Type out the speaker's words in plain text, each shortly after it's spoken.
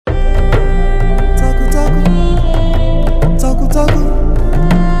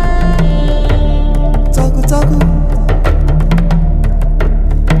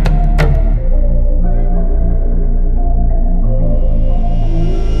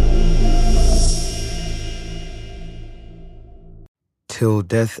Till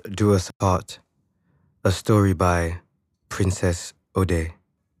Death Do Us Part, a story by Princess Ode.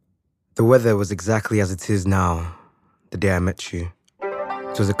 The weather was exactly as it is now, the day I met you.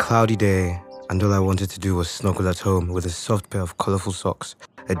 It was a cloudy day, and all I wanted to do was snuggle at home with a soft pair of colorful socks,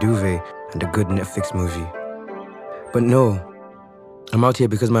 a duvet, and a good Netflix movie. But no, I'm out here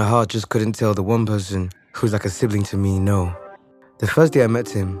because my heart just couldn't tell the one person who's like a sibling to me no. The first day I met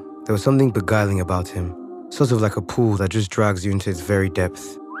him, there was something beguiling about him, sort of like a pool that just drags you into its very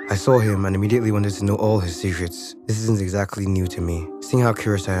depth. I saw him and immediately wanted to know all his secrets. This isn't exactly new to me, seeing how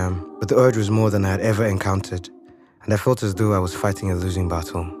curious I am, but the urge was more than I had ever encountered, and I felt as though I was fighting a losing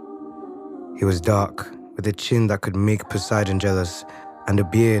battle. He was dark, with a chin that could make Poseidon jealous, and a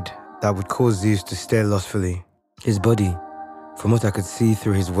beard that would cause Zeus to stare lustfully. His body, from what I could see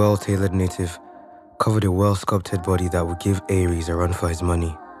through his well-tailored native, covered a well-sculpted body that would give Ares a run for his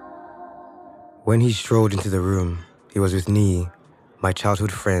money. When he strolled into the room, he was with Nii, my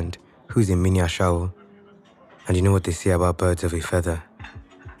childhood friend, who's a mini Ashao. And you know what they say about birds of a feather.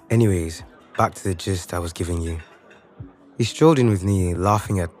 Anyways, back to the gist I was giving you. He strolled in with Nii,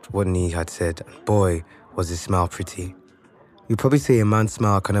 laughing at what Nii had said, and boy, was his smile pretty. You'd probably say a man's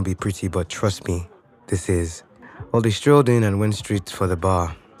smile cannot be pretty, but trust me, this is. Well, they strolled in and went straight for the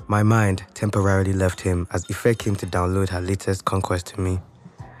bar. My mind temporarily left him as Ife came to download her latest conquest to me.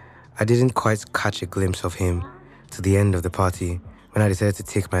 I didn't quite catch a glimpse of him to the end of the party when I decided to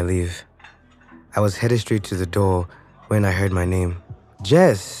take my leave. I was headed straight to the door when I heard my name.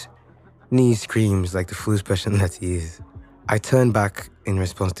 Jess! Nii screams like the foolish person that he is. I turned back in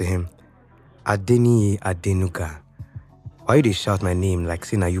response to him. Adeni Adenuga. Why you dey shout my name like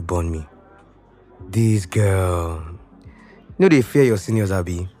say na you born me? This girl. No, they fear your seniors,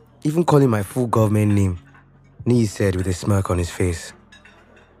 Abi. Even calling my full government name, Nii said with a smirk on his face.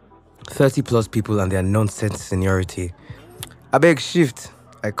 30 plus people and their nonsense seniority. I beg shift,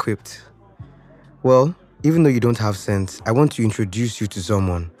 I quipped. Well, even though you don't have sense, I want to introduce you to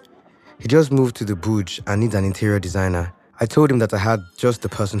someone. He just moved to the Buj and needs an interior designer. I told him that I had just the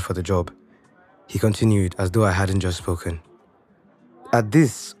person for the job. He continued as though I hadn't just spoken. At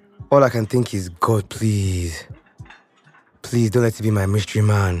this, all I can think is, God, please. Please don't let it be my mystery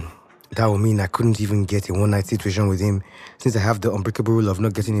man. That would mean I couldn't even get a one-night situation with him since I have the unbreakable rule of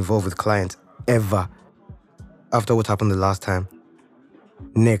not getting involved with clients, ever. After what happened the last time.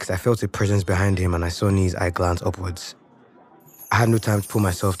 Next, I felt a presence behind him and I saw Nii's eye glance upwards. I had no time to pull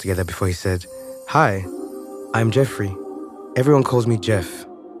myself together before he said, Hi, I'm Jeffrey. Everyone calls me Jeff.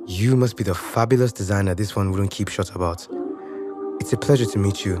 You must be the fabulous designer this one wouldn't keep shut about. It's a pleasure to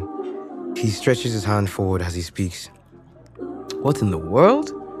meet you. He stretches his hand forward as he speaks. What in the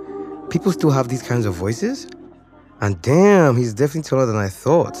world? People still have these kinds of voices? And damn, he's definitely taller than I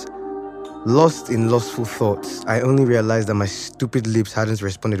thought. Lost in lustful thoughts, I only realized that my stupid lips hadn't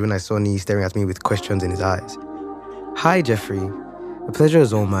responded when I saw Nii staring at me with questions in his eyes. Hi, Jeffrey. The pleasure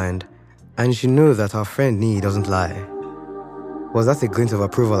is all mine, and you should know that our friend Nii doesn't lie. Was that a glint of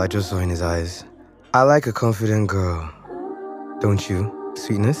approval I just saw in his eyes? I like a confident girl. Don't you,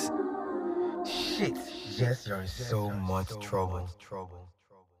 sweetness? Shit, yes, you're in so much trouble.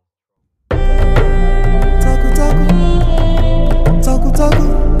 Taku taku, taku taku,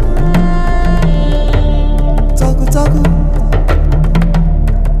 taku taku.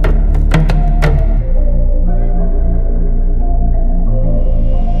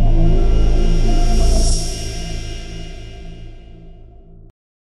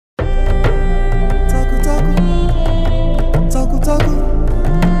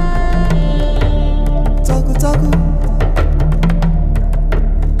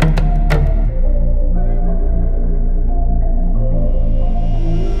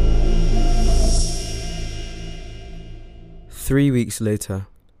 3 weeks later,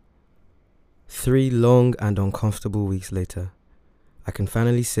 3 long and uncomfortable weeks later, I can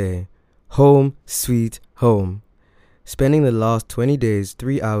finally say, home, sweet home. Spending the last 20 days,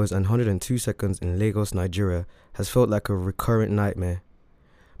 3 hours and 102 seconds in Lagos, Nigeria has felt like a recurrent nightmare.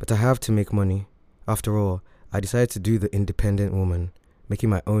 But I have to make money. After all, I decided to do the independent woman, making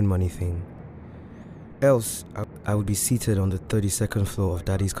my own money thing. Else, I would be seated on the 32nd floor of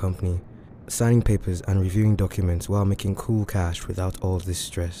Daddy's company, signing papers and reviewing documents while making cool cash without all this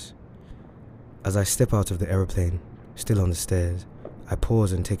stress. As I step out of the aeroplane, still on the stairs, I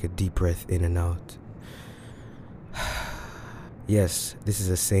pause and take a deep breath in and out. Yes, this is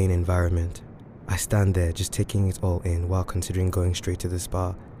a sane environment. I stand there just taking it all in while considering going straight to the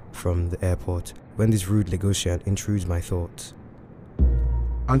spa from the airport when this rude Lagosian intrudes my thoughts.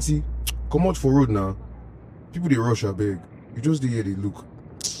 Auntie, come out for road now. People they rush, I beg. You just dey here, they look.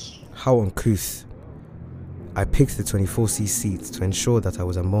 How uncouth. I picked the 24C seat to ensure that I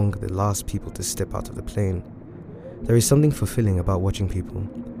was among the last people to step out of the plane. There is something fulfilling about watching people,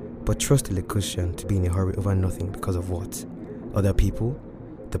 but trust the Likusian to be in a hurry over nothing because of what? Other people?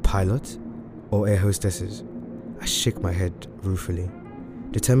 The pilot? Or air hostesses? I shake my head ruefully,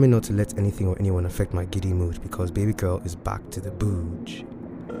 determined not to let anything or anyone affect my giddy mood because baby girl is back to the booge.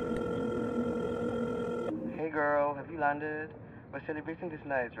 Hey girl, have you landed? We're celebrating this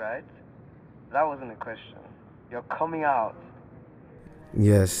night, right? That wasn't a question. You're coming out.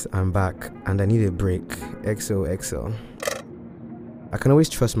 Yes, I'm back, and I need a break. XOXO. I can always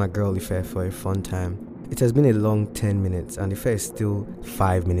trust my girl Ife for a fun time. It has been a long 10 minutes, and Ife is still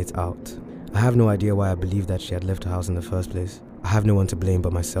 5 minutes out. I have no idea why I believed that she had left her house in the first place. I have no one to blame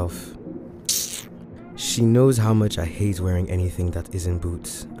but myself. She knows how much I hate wearing anything that isn't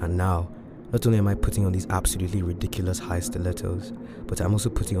boots, and now, not only am I putting on these absolutely ridiculous high stilettos, but I'm also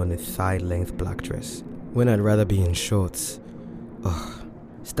putting on a thigh-length black dress, when I'd rather be in shorts. Ugh.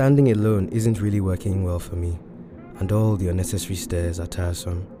 Standing alone isn't really working well for me, and all the unnecessary stairs are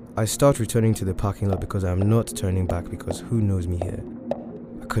tiresome. I start returning to the parking lot because I'm not turning back because who knows me here.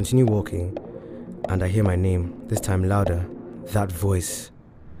 I continue walking, and I hear my name, this time louder, that voice.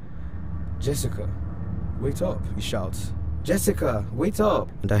 Jessica, wait up, he shouts. Jessica, wait up!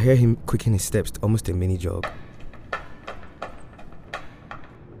 And I hear him quicken his steps to almost a mini jog.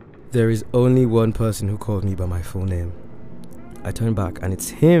 There is only one person who called me by my full name. I turn back and it's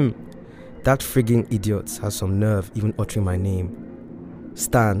him. That frigging idiot has some nerve even uttering my name.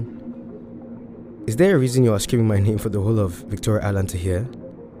 Stan, is there a reason you are screaming my name for the whole of Victoria Island to hear?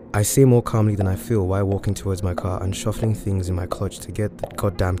 I say more calmly than I feel while walking towards my car and shuffling things in my clutch to get the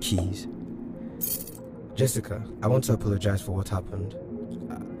goddamn keys. Jessica, I want to apologize for what happened.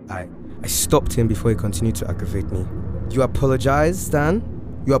 I stopped him before he continued to aggravate me. You apologize, Stan?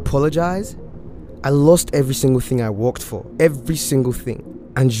 You apologize? I lost every single thing I worked for. Every single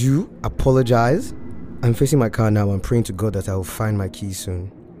thing. And you apologize? I'm facing my car now and praying to God that I will find my keys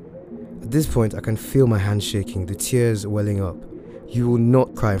soon. At this point, I can feel my hands shaking, the tears welling up. You will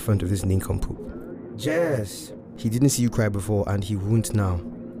not cry in front of this nincompoop. Jess! He didn't see you cry before and he won't now.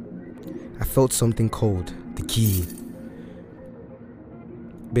 I felt something cold. The key.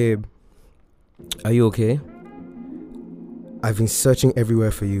 Babe, are you okay? I've been searching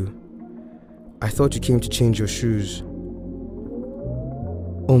everywhere for you. I thought you came to change your shoes.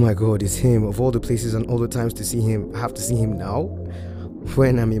 Oh my God, it's him. Of all the places and all the times to see him, I have to see him now?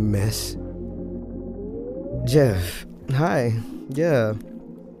 When I'm a mess. Jeff, hi. Yeah,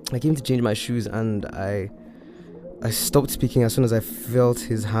 I came to change my shoes and I stopped speaking as soon as I felt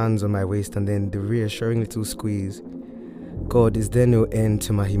his hands on my waist and then the reassuring little squeeze. God, is there no end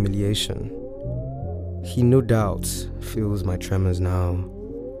to my humiliation? He no doubt feels my tremors now.